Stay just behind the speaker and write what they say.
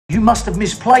You must have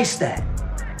misplaced that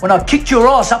when I kicked your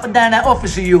ass up and down that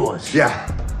office of yours. Yeah.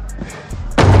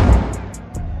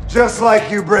 Just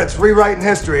like you Brits, rewriting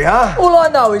history, huh? All I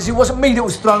know is it wasn't me that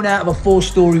was thrown out of a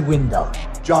 4-story window.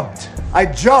 Jumped. I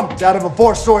jumped out of a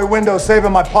 4-story window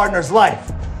saving my partner's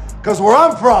life. Because where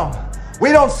I'm from,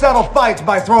 we don't settle fights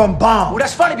by throwing bombs. Well,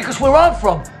 that's funny because where I'm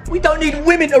from, we don't need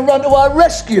women to run to our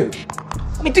rescue.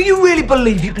 I mean, do you really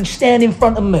believe you can stand in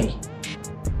front of me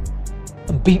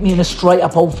and beat me in a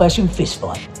straight-up old-fashioned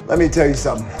fistfight? Let me tell you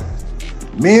something.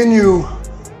 Me and you,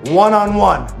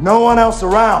 one-on-one, no one else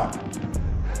around.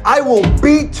 I will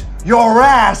beat your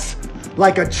ass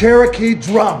like a Cherokee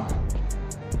drum.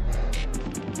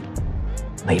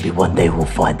 Maybe one day we'll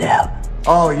find out.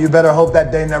 Oh, you better hope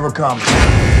that day never comes.